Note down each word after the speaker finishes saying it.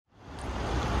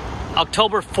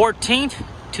October 14th,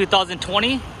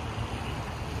 2020.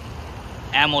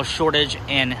 Ammo shortage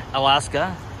in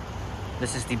Alaska.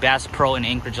 This is the Bass Pro in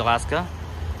Anchorage, Alaska.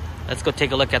 Let's go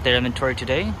take a look at their inventory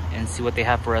today and see what they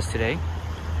have for us today.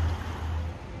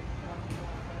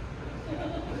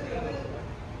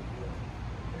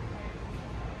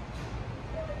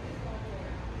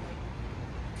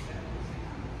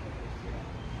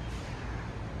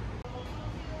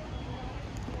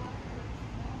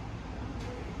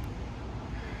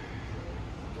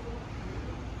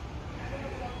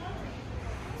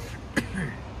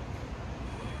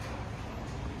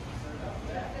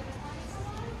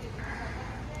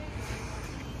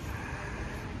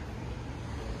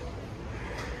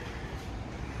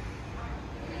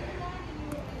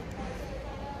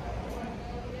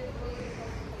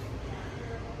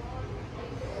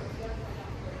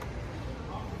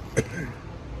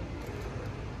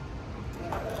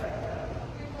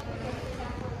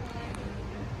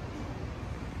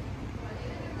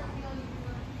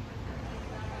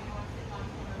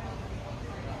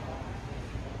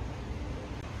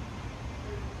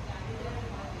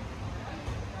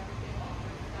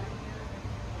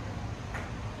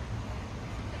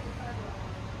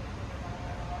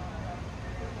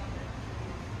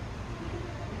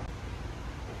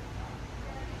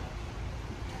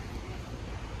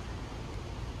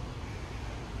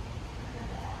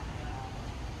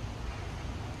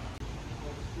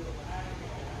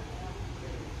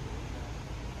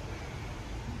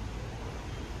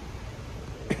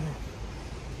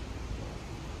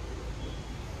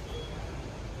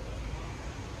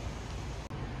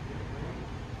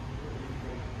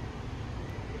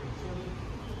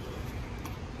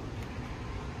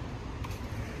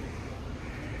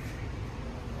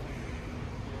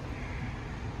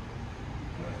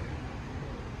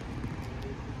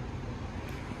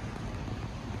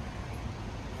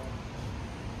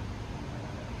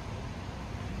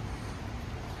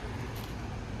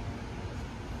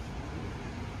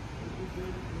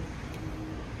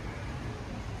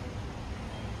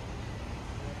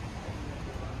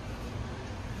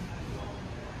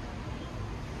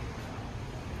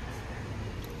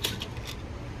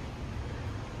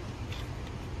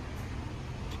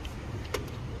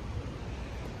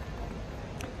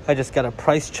 I just got a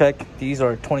price check. These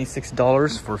are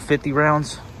 $26 for 50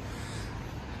 rounds.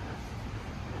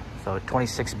 So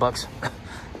 26 bucks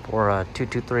for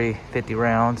 223 50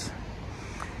 rounds.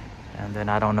 And then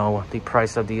I don't know the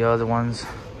price of the other ones.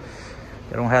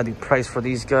 They don't have the price for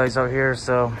these guys out here,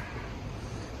 so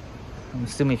I'm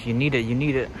assuming if you need it, you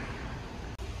need it.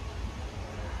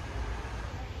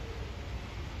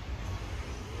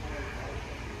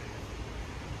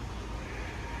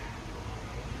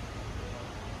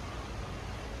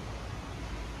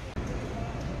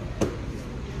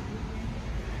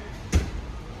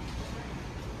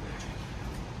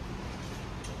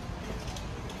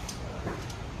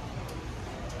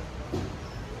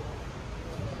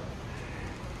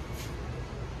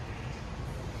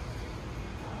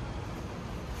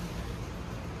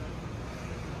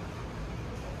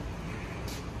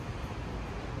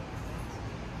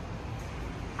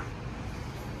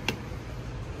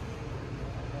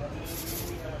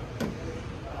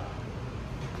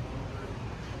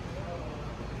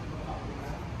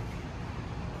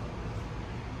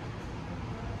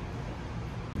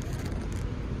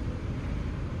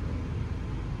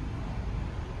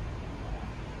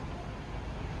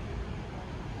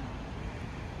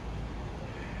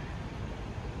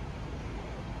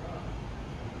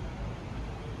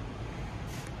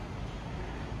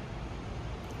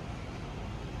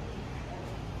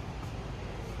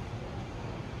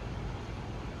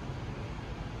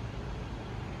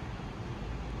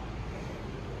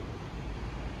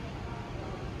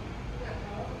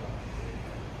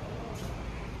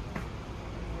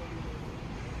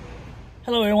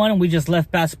 Hello everyone, we just left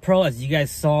Bass Pro. As you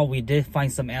guys saw, we did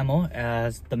find some ammo.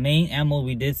 As the main ammo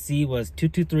we did see was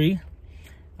 223,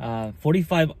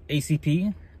 45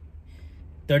 ACP,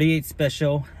 38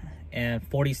 Special, and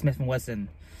 40 Smith & Wesson.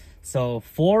 So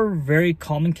 4 very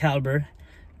common caliber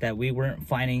that we weren't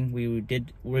finding.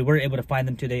 We were able to find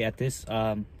them today at this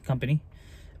company,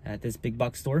 at this big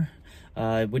box store.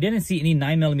 We didn't see any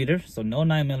 9mm, so no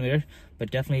 9mm,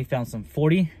 but definitely found some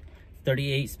 40,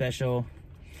 38 Special,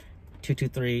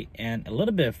 223, and a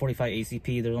little bit of 45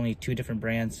 ACP. There's only 2 different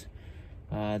brands,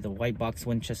 the white box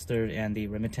Winchester and the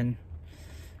Remington.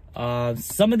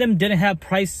 Some of them didn't have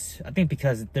price, I think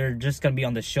because they're just gonna be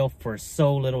on the shelf for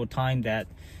so little time that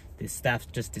the staff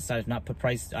just decided not to put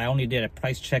price. I only did a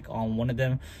price check on one of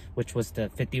them, which was the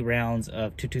 50 rounds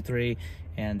of 223,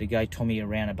 and the guy told me it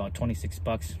ran about 26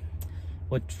 bucks.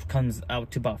 which comes out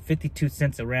to about 52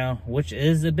 cents a round, which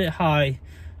is a bit high,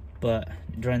 but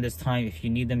during this time, if you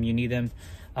need them, you need them.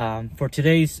 For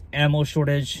today's ammo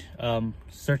shortage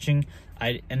searching,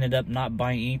 I ended up not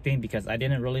buying anything because I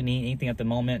didn't really need anything at the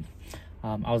moment.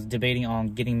 I was debating on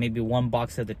getting maybe one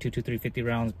box of the 223 50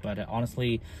 rounds, but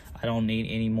honestly, I don't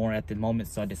need any more at the moment,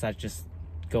 so I decided to just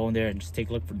go in there and just take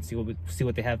a look for and see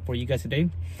what they have for you guys today.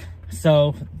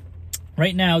 So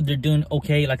right now they're doing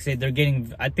okay. Like I said, they're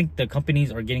getting, I think the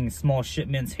companies are getting small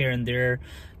shipments here and there,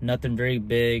 nothing very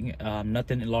big,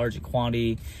 nothing in large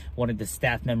quantity. One of the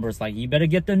staff members like, you better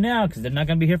get them now because they're not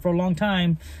gonna be here for a long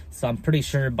time. So I'm pretty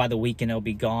sure by the weekend it'll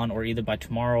be gone, or either by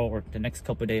tomorrow or the next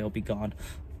couple of days it'll be gone.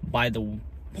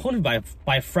 Hopefully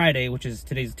by Friday, which is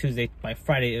today's Tuesday, by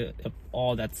Friday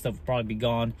all that stuff will probably be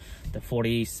gone. The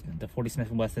 40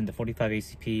 Smith & Wesson, the 45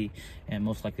 ACP, and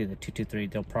most likely the 223,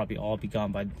 they'll probably all be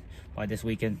gone by this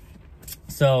weekend.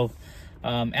 So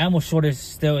ammo shortage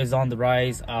still is on the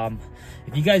rise.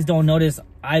 If you guys don't notice,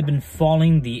 I've been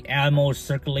following the ammo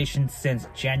circulation since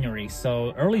January.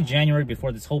 So early January,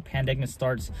 before this whole pandemic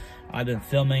starts, I've been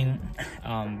filming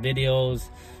videos,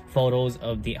 photos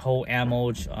of the whole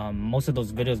ammo. Most of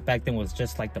those videos back then was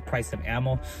just like the price of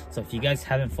ammo. So if you guys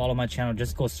haven't followed my channel,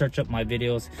 just go search up my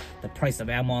videos, the price of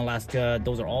ammo in Alaska.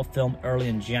 Those are all filmed early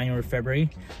in January, February,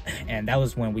 and that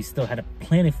was when we still had a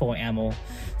plentiful ammo.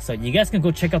 So you guys can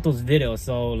go check out those videos.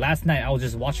 So last night I was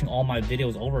just watching all my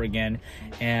videos over again,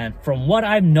 and from what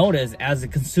I've noticed as a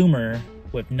consumer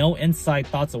with no inside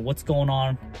thoughts of what's going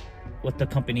on with the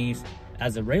companies,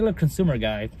 as a regular consumer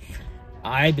guy,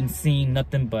 I've been seeing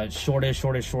nothing but shortage.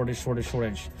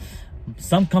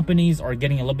 Some companies are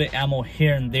getting a little bit ammo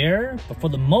here and there, but for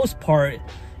the most part,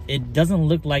 it doesn't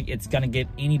look like it's gonna get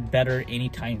any better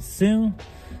anytime soon.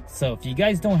 So if you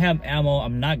guys don't have ammo,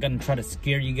 I'm not gonna try to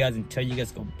scare you guys and tell you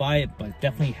guys go buy it, but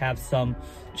definitely have some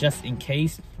just in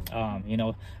case. You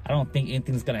know, I don't think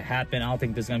anything's gonna happen. I don't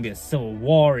think there's gonna be a civil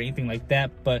war or anything like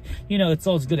that, but you know, it's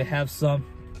always good to have some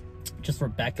just for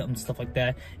backup and stuff like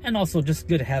that, and also just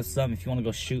good to have some if you want to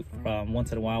go shoot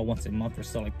once in a while, once a month or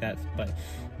so like that. But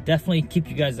definitely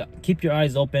keep your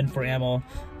eyes open for ammo.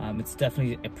 It's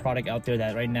definitely a product out there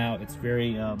that right now it's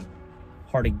very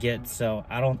hard to get. So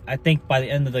I think by the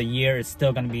end of the year we're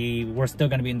still gonna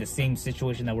be in the same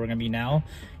situation that we're gonna be now,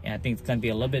 and I think it's gonna be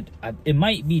a little bit, it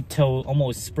might be till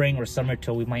almost spring or summer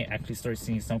till we might actually start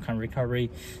seeing some kind of recovery.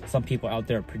 Some people out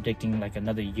there are predicting like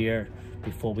another year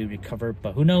before we recover,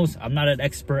 but who knows? I'm not an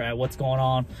expert at what's going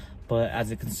on, but as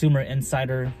a consumer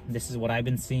insider, this is what I've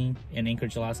been seeing in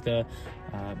Anchorage, Alaska.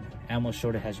 Ammo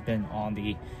shortage has been on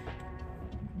the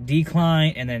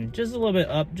decline, and then just a little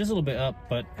bit up,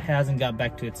 but hasn't got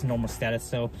back to its normal status.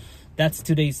 So that's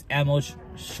today's ammo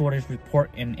shortage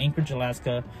report in Anchorage,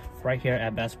 Alaska, right here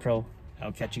at Bass Pro.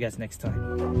 I'll catch you guys next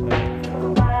time.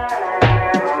 Bye.